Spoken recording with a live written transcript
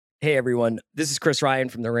Hey everyone, this is Chris Ryan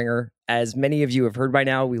from The Ringer. As many of you have heard by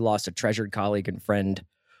now, we lost a treasured colleague and friend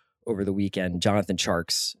over the weekend. Jonathan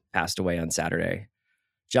Tjarks passed away on Saturday.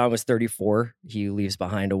 John was 34. He leaves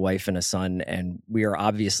behind a wife and a son, and we are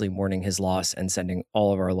obviously mourning his loss and sending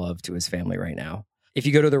all of our love to his family right now. If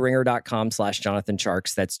you go to theringer.com/Jonathan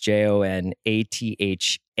Tjarks, that's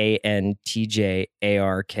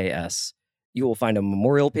JONATHANTJARKS, you will find a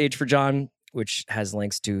memorial page for John, which has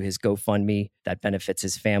links to his GoFundMe that benefits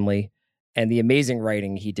his family and the amazing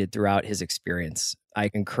writing he did throughout his experience. I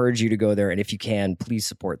encourage you to go there, and if you can, please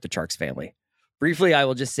support the Tjarks family. Briefly, I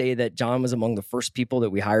will just say that John was among the first people that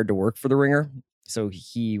we hired to work for The Ringer, so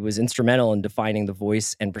he was instrumental in defining the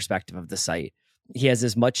voice and perspective of the site. He has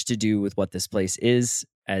as much to do with what this place is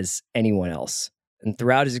as anyone else. And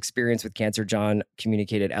throughout his experience with cancer, John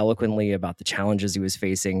communicated eloquently about the challenges he was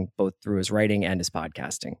facing, both through his writing and his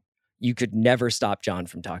podcasting. You could never stop John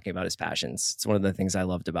from talking about his passions. It's one of the things I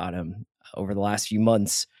loved about him. Over the last few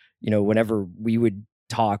months, whenever we would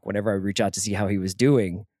talk, whenever I would reach out to see how he was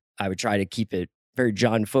doing, I would try to keep it very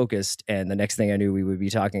John focused. And the next thing I knew, we would be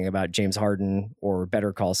talking about James Harden or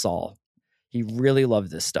Better Call Saul. He really loved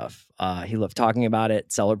this stuff. He loved talking about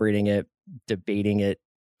it, celebrating it, debating it,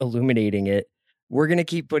 illuminating it. We're going to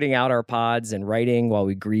keep putting out our pods and writing while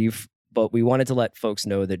we grieve, but we wanted to let folks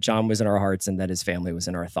know that John was in our hearts and that his family was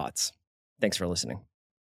in our thoughts. Thanks for listening.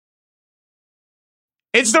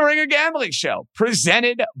 It's the Ringer Gambling Show,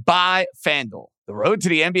 presented by FanDuel. The road to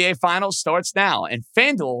the NBA Finals starts now, and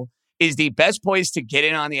FanDuel is the best place to get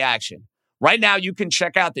in on the action. Right now, you can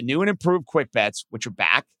check out the new and improved Quick Bets, which are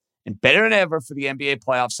back and better than ever for the NBA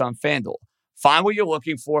playoffs on FanDuel. Find what you're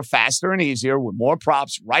looking for faster and easier with more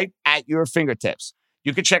props right at your fingertips.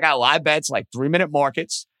 You can check out live bets like 3-minute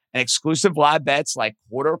markets and exclusive live bets like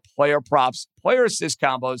quarter player props, player assist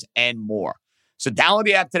combos, and more. So download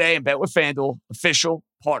the app today and bet with FanDuel, official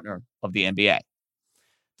partner of the NBA.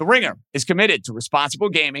 The Ringer is committed to responsible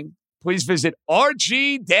gaming. Please visit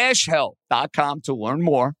rg-help.com to learn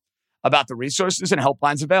more about the resources and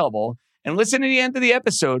helplines available, and listen to the end of the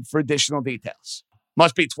episode for additional details.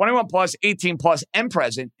 Must be 21 plus, 18 plus, and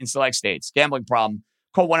present in select states. Gambling problem?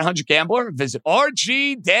 Call 1-800-GAMBLER. Visit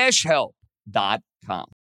rg-help.com.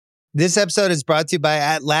 This episode is brought to you by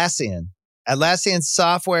Atlassian. Atlassian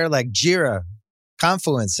software like Jira,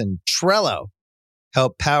 Confluence, and Trello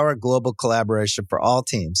help power global collaboration for all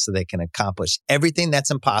teams so they can accomplish everything that's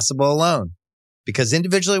impossible alone. Because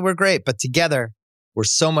individually we're great, but together we're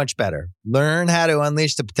so much better. Learn how to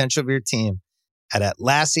unleash the potential of your team at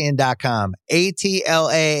Atlassian.com.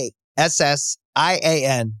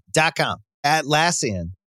 Atlassian.com.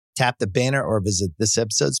 Atlassian. Tap the banner or visit this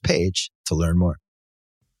episode's page to learn more.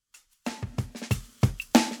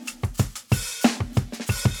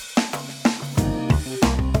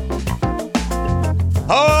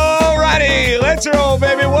 Alrighty, let's roll,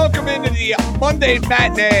 baby. Welcome into the Monday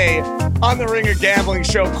matinee on the Ringer Gambling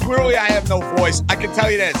Show. Clearly, I have no voice. I can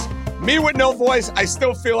tell you this. Me with no voice, I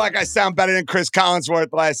still feel like I sound better than Chris Collinsworth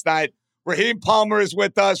last night. Raheem Palmer is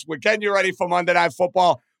with us. We're getting you ready for Monday Night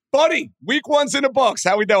Football. Buddy, week one's in the books.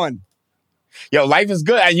 How we doing? Yo, life is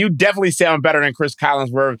good. And you definitely sound better than Chris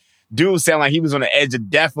Collinsworth. Dude sound like he was on the edge of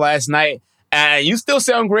death last night. And you still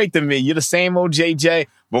sound great to me. You're the same old JJ.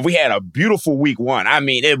 But we had a beautiful week one. I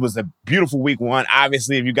mean, it was a beautiful week one.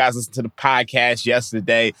 Obviously, if you guys listened to the podcast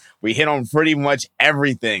yesterday, we hit on pretty much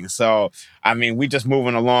everything. So, I mean, we just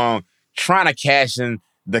moving along, trying to cash in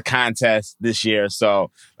the contest this year. So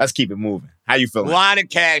let's keep it moving. How you feeling? A lot of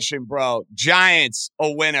cashing, bro. Giants, a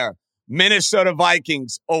winner. Minnesota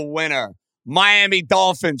Vikings, a winner. Miami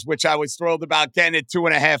Dolphins, which I was thrilled about getting at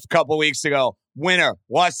 2.5 a couple weeks ago, winner.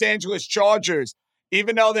 Los Angeles Chargers,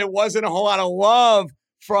 even though there wasn't a whole lot of love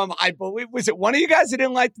from, I believe, was it one of you guys that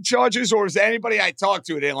didn't like the Chargers, or was there anybody I talked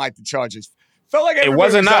to who didn't like the Chargers? Felt like everybody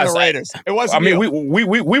was on the Raiders. It wasn't. I mean,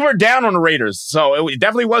 we were down on the Raiders, so it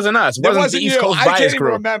definitely wasn't us. It wasn't the East Coast bias crew. I can't even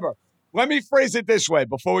remember. Let me phrase it this way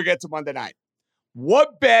before we get to Monday night.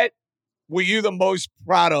 What bet were you the most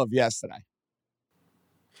proud of yesterday?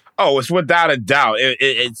 Oh, it's without a doubt.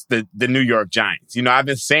 It's the New York Giants. You know, I've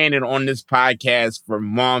been saying it on this podcast for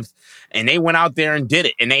months, and they went out there and did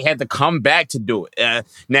it, and they had to come back to do it.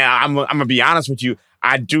 Now, I'm going to be honest with you.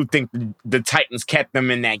 I do think the Titans kept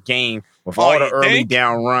them in that game with all the early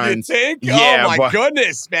down runs. You think? Yeah, oh, my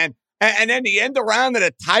goodness, man. And then the end around at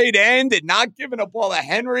a tight end and not giving the ball to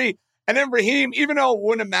Henry. And then Raheem, even though it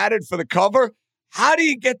wouldn't have mattered for the cover, how do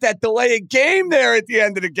you get that delay of game there at the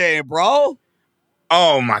end of the game, bro?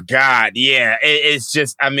 Oh, my God. Yeah, it's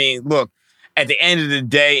just, I mean, look, at the end of the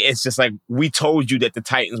day, it's just like we told you that the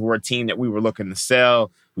Titans were a team that we were looking to sell.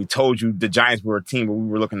 We told you the Giants were a team that we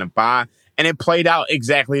were looking to buy. and it played out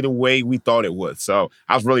exactly the way we thought it would. So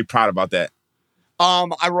I was really proud about that.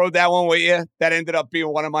 I rode that one with you. That ended up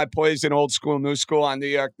being one of my plays in old school, new school on New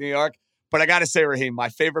York, New York. But I got to say, Raheem, my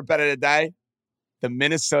favorite bet of the day, the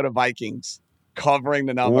Minnesota Vikings covering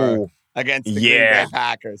the number against the Green Bay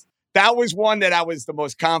Packers. That was one that I was the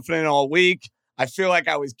most confident all week. I feel like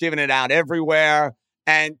I was giving it out everywhere.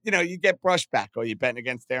 And, you get brushed back. Or you're betting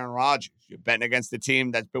against Aaron Rodgers. You're betting against the team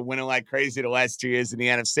that's been winning like crazy the last 2 years in the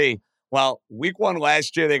NFC. Well, week 1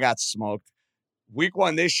 last year, they got smoked. Week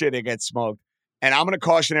 1 this year, they get smoked. And I'm going to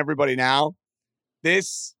caution everybody now.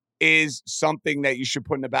 This is something that you should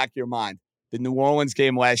put in the back of your mind. The New Orleans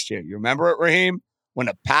game last year. You remember it, Raheem? When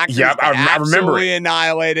the Packers got absolutely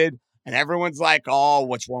annihilated. And everyone's like, oh,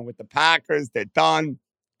 what's wrong with the Packers? They're done.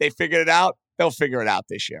 They figured it out. They'll figure it out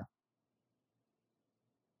this year.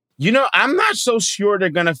 I'm not so sure they're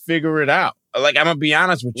going to figure it out. Like, I'm going to be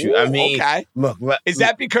honest with you. Okay. Look. Is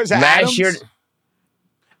that because of last Adams? year?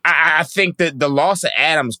 I think that the loss of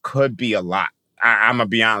Adams could be a lot. I'm going to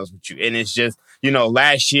be honest with you. And it's just,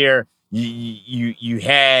 last year you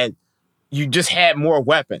just had more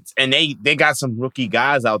weapons, and they got some rookie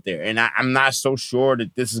guys out there. And I'm not so sure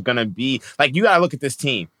that this is going to be like, you got to look at this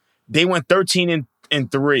team. They went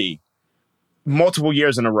 13-3 multiple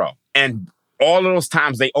years in a row. And all of those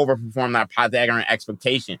times they overperformed that Pythagorean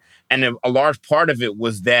expectation. And a large part of it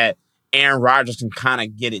was that Aaron Rodgers can kind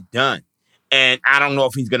of get it done. And I don't know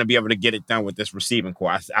if he's going to be able to get it done with this receiving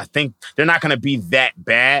core. I think they're not going to be that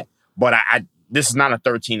bad, but this is not a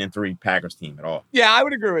 13-3 Packers team at all. Yeah, I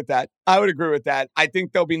would agree with that. I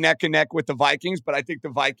think they'll be neck and neck with the Vikings, but I think the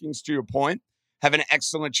Vikings, to your point, have an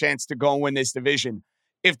excellent chance to go and win this division.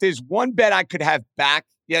 If there's one bet I could have back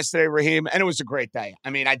yesterday, Raheem, and it was a great day. I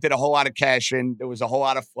mean, I did a whole lot of cash in. There was a whole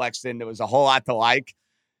lot of flexing. There was a whole lot to like.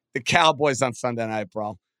 The Cowboys on Sunday night,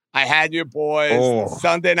 bro. I had your boys.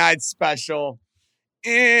 Sunday night special.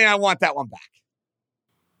 I want that one back.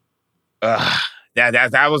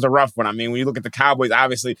 That was a rough one. I mean, when you look at the Cowboys,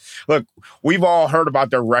 obviously, look, we've all heard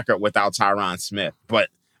about their record without Tyron Smith, but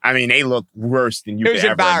I mean, they look worse than you could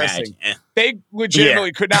ever imagine. They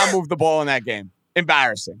legitimately could not move the ball in that game.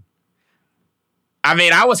 Embarrassing. I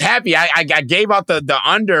mean, I was happy. I gave out the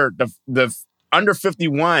under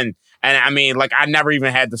 51, and I mean, like, I never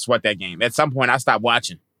even had to sweat that game. At some point, I stopped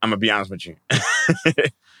watching. I'm going to be honest with you.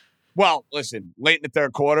 Well, listen, late in the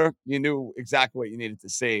third quarter, you knew exactly what you needed to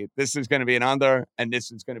see. This is going to be an under, and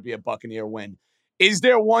this is going to be a Buccaneer win. Is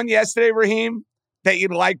there one yesterday, Raheem, that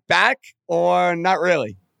you'd like back, or not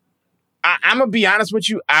really? I'm going to be honest with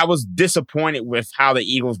you. I was disappointed with how the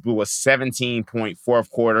Eagles blew a 17-point fourth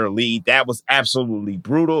quarter lead. That was absolutely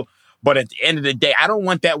brutal. But at the end of the day, I don't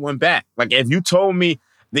want that one back. Like, if you told me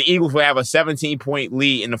the Eagles would have a 17-point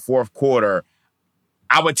lead in the fourth quarter,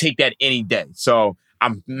 I would take that any day. So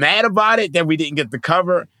I'm mad about it that we didn't get the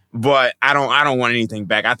cover, but I don't want anything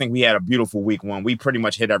back. I think we had a beautiful week 1. We pretty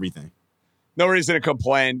much hit everything. No reason to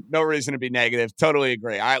complain. No reason to be negative. Totally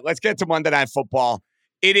agree. All right, let's get to Monday Night Football.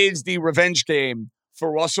 It is the revenge game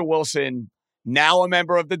for Russell Wilson, now a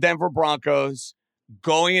member of the Denver Broncos,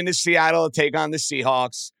 going into Seattle to take on the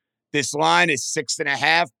Seahawks. This line is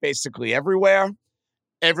 6.5, basically everywhere.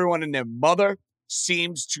 Everyone and their mother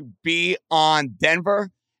seems to be on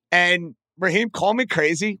Denver. And Raheem, call me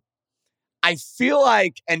crazy. I feel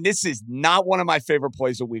like, and this is not one of my favorite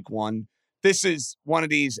plays of week 1. This is one of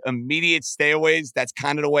these immediate stayaways. That's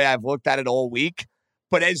kind of the way I've looked at it all week.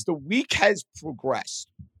 But as the week has progressed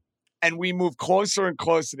and we move closer and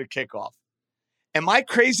closer to kickoff, am I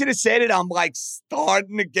crazy to say that I'm like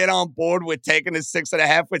starting to get on board with taking the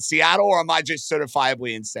 6.5 with Seattle, or am I just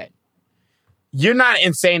certifiably insane? You're not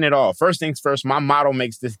insane at all. First things first, my model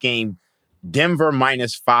makes this game Denver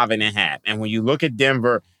minus 5.5. And when you look at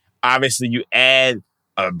Denver, obviously you add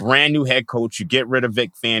a brand new head coach, you get rid of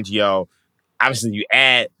Vic Fangio. Obviously you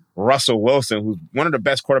add Russell Wilson, who's one of the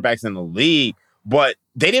best quarterbacks in the league, but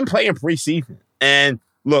they didn't play in preseason. And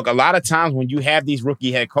look, a lot of times when you have these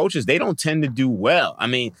rookie head coaches, they don't tend to do well. I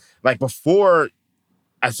mean, like before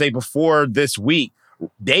this week,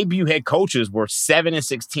 debut head coaches were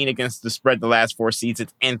 7-16 against the spread the last 4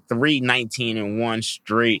 seasons and 3-19-1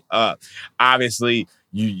 straight up. Obviously,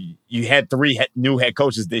 you had 3 new head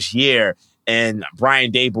coaches this year, and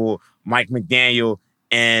Brian Daboll, Mike McDaniel,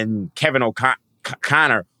 and Kevin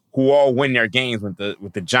O'Connor, who all win their games with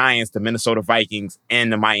the Giants, the Minnesota Vikings,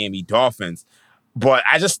 and the Miami Dolphins. But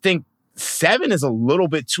I just think 7 is a little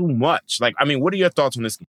bit too much. Like, I mean, what are your thoughts on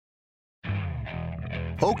this game?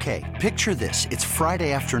 Okay, picture this. It's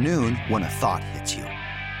Friday afternoon when a thought hits you.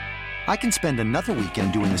 I can spend another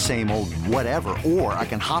weekend doing the same old whatever, or I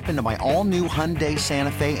can hop into my all-new Hyundai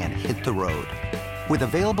Santa Fe and hit the road. With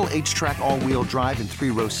available H-Track all-wheel drive and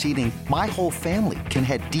 3-row seating, my whole family can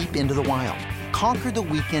head deep into the wild. Conquer the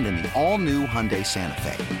weekend in the all-new Hyundai Santa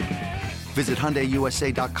Fe. Visit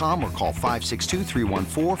HyundaiUSA.com or call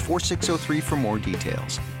 562-314-4603 for more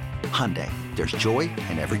details. Hyundai, there's joy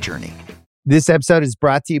in every journey. This episode is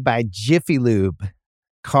brought to you by Jiffy Lube.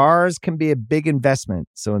 Cars can be a big investment,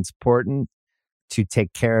 so it's important to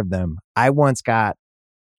take care of them. I once got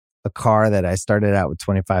a car that I started out with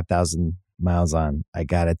 25,000 miles on. I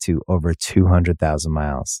got it to over 200,000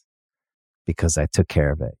 miles because I took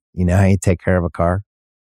care of it. You know how you take care of a car?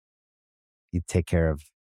 You take care of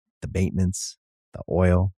the maintenance, the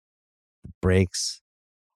oil, the brakes,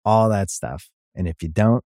 all that stuff. And if you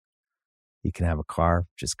don't, you can have a car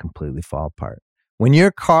just completely fall apart. When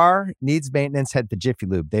your car needs maintenance, head to Jiffy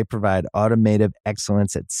Lube. They provide automotive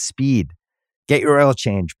excellence at speed. Get your oil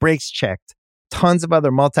change, brakes checked, tons of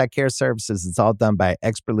other multi-care services. It's all done by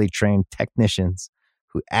expertly trained technicians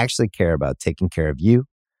who actually care about taking care of you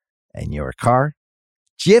and your car.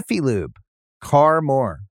 Jiffy Lube, car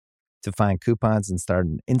more. To find coupons and start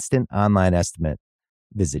an instant online estimate,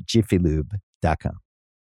 visit jiffylube.com.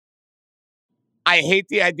 I hate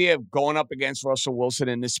the idea of going up against Russell Wilson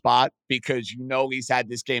in this spot because you know he's had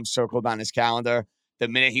this game circled on his calendar the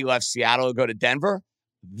minute he left Seattle to go to Denver.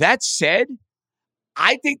 That said,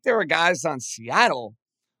 I think there are guys on Seattle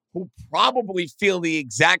who probably feel the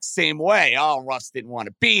exact same way. Oh, Russ didn't want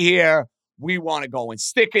to be here. We want to go and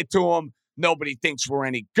stick it to him. Nobody thinks we're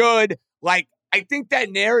any good. Like, I think that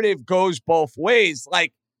narrative goes both ways.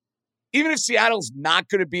 Like, even if Seattle's not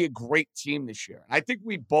going to be a great team this year, I think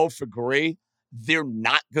we both agree they're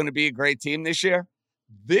not going to be a great team this year.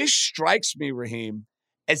 This strikes me, Raheem,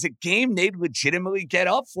 as a game they'd legitimately get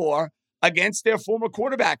up for against their former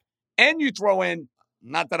quarterback. And you throw in,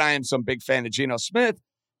 not that I am some big fan of Geno Smith.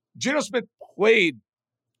 Geno Smith played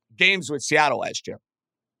games with Seattle last year.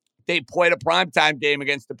 They played a primetime game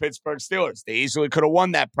against the Pittsburgh Steelers. They easily could have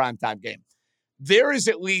won that primetime game. There is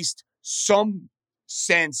at least some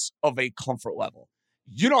sense of a comfort level.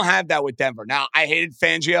 You don't have that with Denver. Now, I hated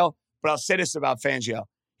Fangio, but I'll say this about Fangio.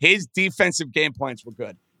 His defensive game plans were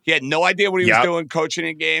good. He had no idea what he was doing coaching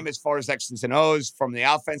in game as far as X's and O's from the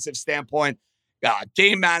offensive standpoint.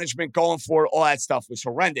 Game management, going for it, all that stuff was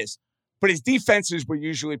horrendous. But his defenses were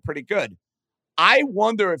usually pretty good. I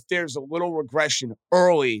wonder if there's a little regression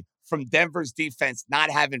early from Denver's defense not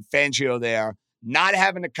having Fangio there, not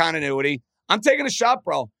having the continuity. I'm taking a shot,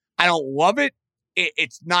 bro. I don't love it.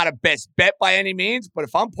 It's not a best bet by any means, but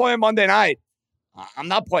if I'm playing Monday night, I'm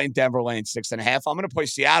not playing Denver laying 6.5. I'm going to play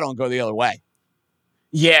Seattle and go the other way.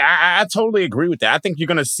 Yeah, I totally agree with that. I think you're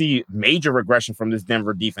going to see major regression from this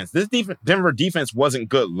Denver defense. This Denver defense wasn't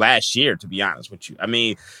good last year, to be honest with you. I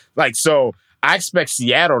mean, so I expect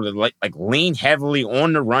Seattle to lean heavily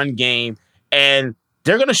on the run game, and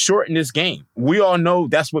they're going to shorten this game. We all know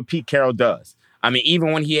that's what Pete Carroll does. I mean,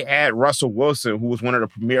 even when he had Russell Wilson, who was one of the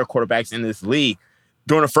premier quarterbacks in this league,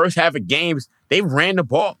 during the first half of games, they ran the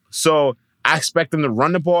ball. So I expect them to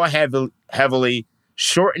run the ball heavily,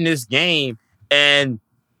 shorten this game, and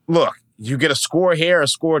look, you get a score here, a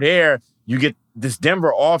score there. You get this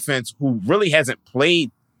Denver offense who really hasn't played.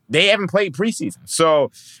 They haven't played preseason.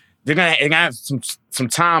 So they're gonna have some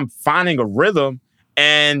time finding a rhythm.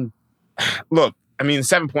 And look, I mean,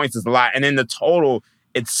 7 points is a lot. And then the total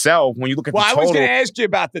itself, when you look at the total. I was going to ask you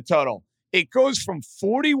about the total. It goes from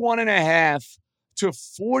 41.5 to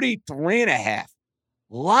 43.5. A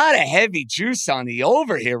lot of heavy juice on the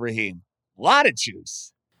over here, Raheem. A lot of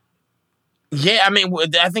juice. Yeah, I mean,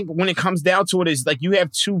 I think when it comes down to it, is you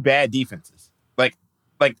have two bad defenses. Like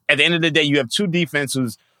at the end of the day, you have two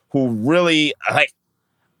defenses who really I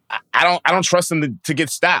don't trust them to get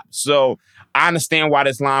stopped. So I understand why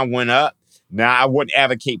this line went up. Now I wouldn't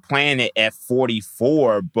advocate playing it at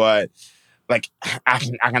 44, but I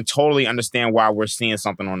can totally understand why we're seeing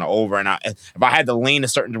something on the over. And if I had to lean a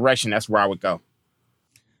certain direction, that's where I would go.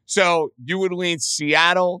 So you would lean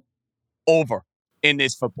Seattle over in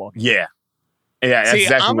this football game. Yeah. Yeah, that's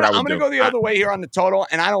exactly what I would do. I'm going to go the other way here on the total,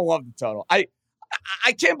 and I don't love the total. I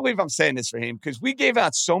can't believe I'm saying this for him because we gave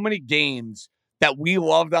out so many games that we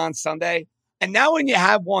loved on Sunday, and now when you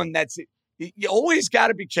have one you always got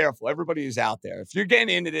to be careful. Everybody who's out there, if you're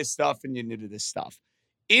getting into this stuff and you're new to this stuff,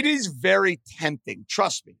 it is very tempting.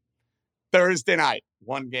 Trust me. Thursday night,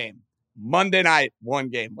 one game. Monday night, one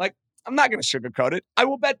game. I'm not going to sugarcoat it. I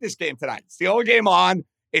will bet this game tonight. It's the only game on.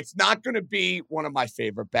 It's not going to be one of my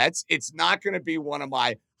favorite bets. It's not going to be one of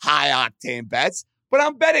my high-octane bets, but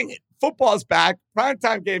I'm betting it. Football's back.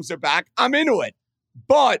 Primetime games are back. I'm into it.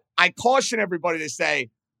 But I caution everybody to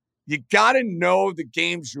say, you got to know the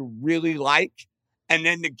games you really like and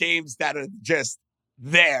then the games that are just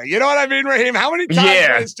there. You know what I mean, Raheem? How many times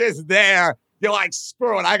when it's just there, you're like,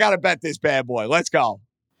 screw it, I got to bet this bad boy. Let's go.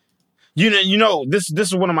 You know, this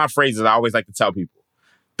is one of my phrases I always like to tell people.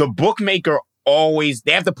 The bookmaker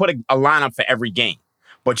they have to put a lineup for every game.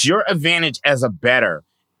 But your advantage as a bettor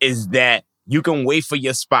is that you can wait for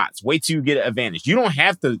your spots. Wait till you get an advantage. You don't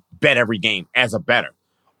have to bet every game as a bettor.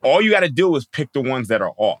 All you got to do is pick the ones that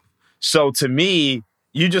are off. So to me,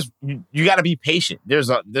 you got to be patient.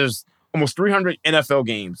 There's almost 300 NFL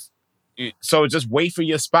games. So just wait for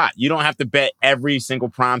your spot. You don't have to bet every single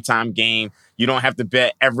primetime game. You don't have to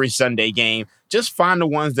bet every Sunday game. Just find the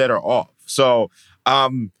ones that are off. So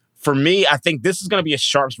for me, I think this is going to be a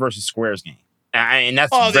Sharps versus Squares game. And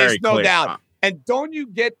that's very there's no clear. doubt. And don't you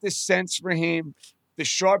get the sense, Raheem, the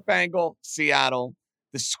sharp angle, Seattle,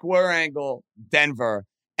 the square angle, Denver.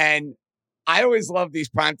 And I always love these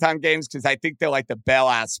primetime games because I think they're like the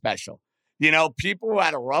bailout special. You know, people who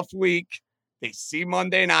had a rough week, they see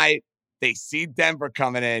Monday night, they see Denver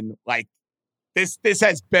coming in. Like, this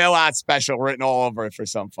has bailout special written all over it for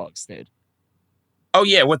some folks, dude. Oh,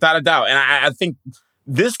 yeah, without a doubt. And I think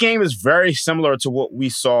this game is very similar to what we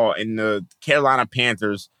saw in the Carolina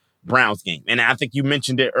Panthers-Browns game. And I think you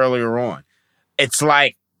mentioned it earlier on. It's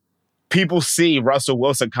like people see Russell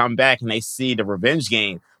Wilson come back and they see the revenge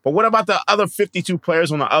game. But what about the other 52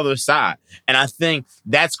 players on the other side? And I think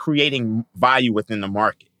that's creating value within the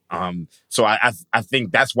market. So I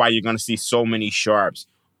think that's why you're going to see so many sharps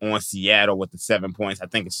on Seattle with the 7 points. I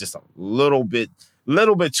think it's just a little bit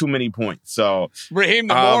too many points. So Raheem,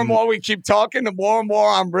 the more and more we keep talking, the more and more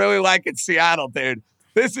I'm really liking Seattle, dude.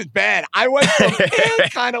 This is bad. I went from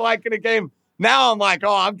kind of liking the game. Now I'm like,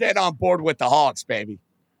 I'm getting on board with the Hawks, baby.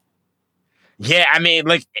 Yeah, I mean,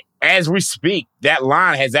 like, as we speak, that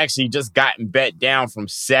line has actually just gotten bet down from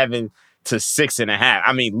 7 to 6.5.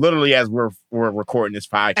 I mean, literally as we're recording this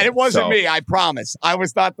podcast. And it wasn't me, I promise. I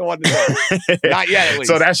was not the one to do it. Not yet, at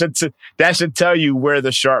least. So that should tell you where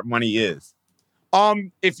the sharp money is.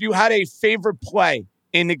 If you had a favorite play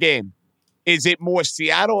in the game, is it more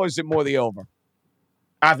Seattle or is it more the over?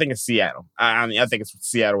 I think it's Seattle. I mean, I think it's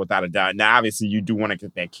Seattle without a doubt. Now, obviously, you do want to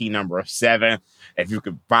get that key number of 7. If you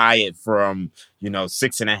could buy it from,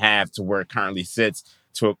 6.5 to where it currently sits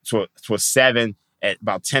to a 7 at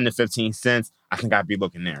about 10 to 15 cents, I think I'd be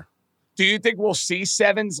looking there. Do you think we'll see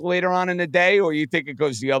 7s later on in the day, or you think it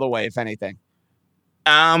goes the other way, if anything?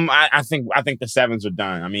 I think the 7s are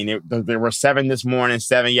done. I mean, there were 7 this morning,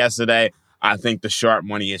 7 yesterday. I think the sharp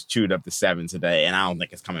money has chewed up the 7 today, and I don't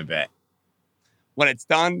think it's coming back. When it's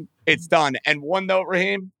done, it's done. And one note,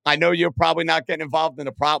 Raheem, I know you're probably not getting involved in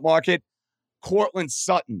the prop market. Courtland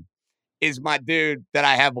Sutton is my dude that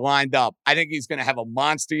I have lined up. I think he's going to have a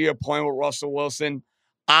monster year playing with Russell Wilson.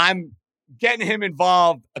 I'm getting him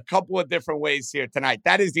involved a couple of different ways here tonight.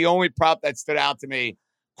 That is the only prop that stood out to me.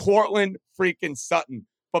 Courtland freaking Sutton.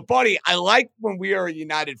 But, buddy, I like when we are a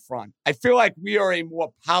united front. I feel like we are a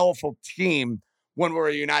more powerful team when we're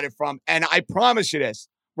a united front. And I promise you this.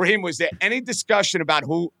 Raheem, was there any discussion about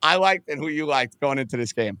who I liked and who you liked going into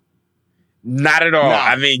this game? Not at all. No.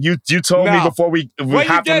 I mean, you told me before we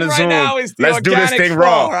hopped on the Zoom, let's do this thing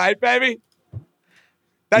raw. All right, baby?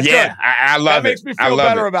 That's good. I love it. That makes me feel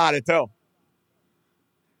better about it, too.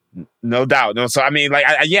 No doubt. No, so, I mean,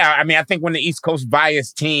 I think when the East Coast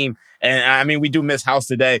biased team, and I mean, we do miss House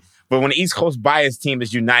today, but when the East Coast biased team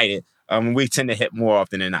is united, we tend to hit more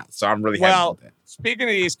often than not. So I'm really happy with that. Speaking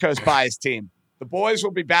of the East Coast biased team, the boys will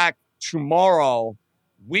be back tomorrow.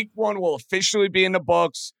 Week 1 will officially be in the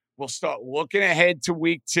books. We'll start looking ahead to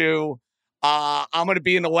week 2. I'm going to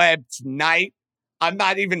be in the lab tonight. I'm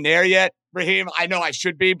not even there yet, Raheem. I know I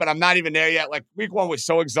should be, but I'm not even there yet. Like, week 1 was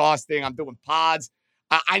so exhausting. I'm doing pods.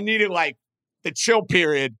 I needed, like, the chill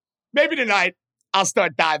period. Maybe tonight I'll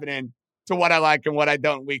start diving in to what I like and what I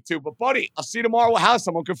don't in week 2. But, buddy, I'll see you tomorrow at House.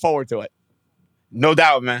 I'm looking forward to it. No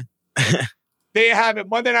doubt, man. There you have it.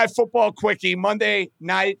 Monday Night Football Quickie. Monday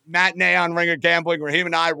night matinee on Ringer Gambling. Raheem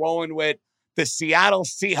and I rolling with the Seattle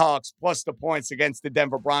Seahawks plus the points against the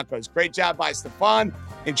Denver Broncos. Great job by Stefan.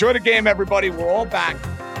 Enjoy the game, everybody. We're all back.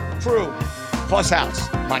 Crew plus House.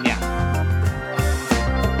 Mañana.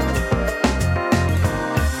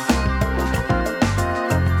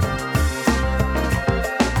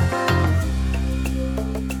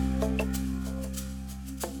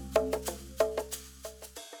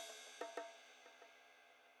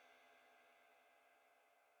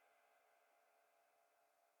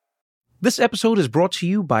 This episode is brought to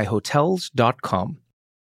you by Hotels.com.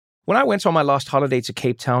 When I went on my last holiday to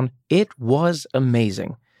Cape Town, it was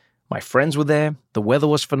amazing. My friends were there, the weather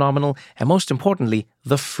was phenomenal, and most importantly,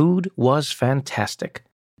 the food was fantastic.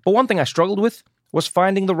 But one thing I struggled with was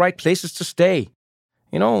finding the right places to stay.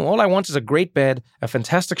 You know, all I want is a great bed, a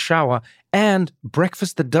fantastic shower, and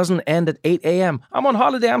breakfast that doesn't end at 8 a.m. I'm on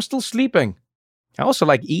holiday, I'm still sleeping. I also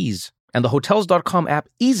like ease, and the Hotels.com app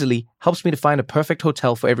easily helps me to find a perfect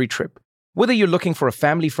hotel for every trip. Whether you're looking for a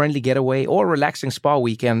family-friendly getaway or a relaxing spa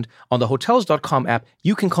weekend, on the Hotels.com app,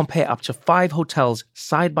 you can compare up to 5 hotels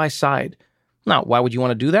side by side. Now, why would you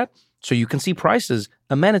want to do that? So you can see prices,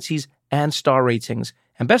 amenities, and star ratings.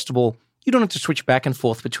 And best of all, you don't have to switch back and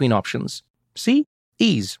forth between options. See?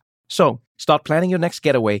 Ease. So, start planning your next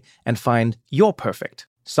getaway and find your perfect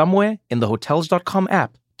somewhere in the Hotels.com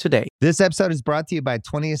app today. This episode is brought to you by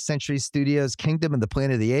 20th Century Studios' Kingdom of the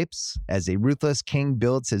Planet of the Apes. As a ruthless king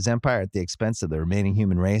builds his empire at the expense of the remaining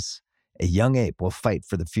human race, a young ape will fight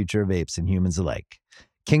for the future of apes and humans alike.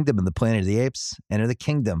 Kingdom of the Planet of the Apes. Enter the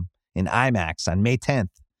kingdom in IMAX on May 10th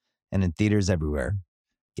and in theaters everywhere.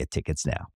 Get tickets now.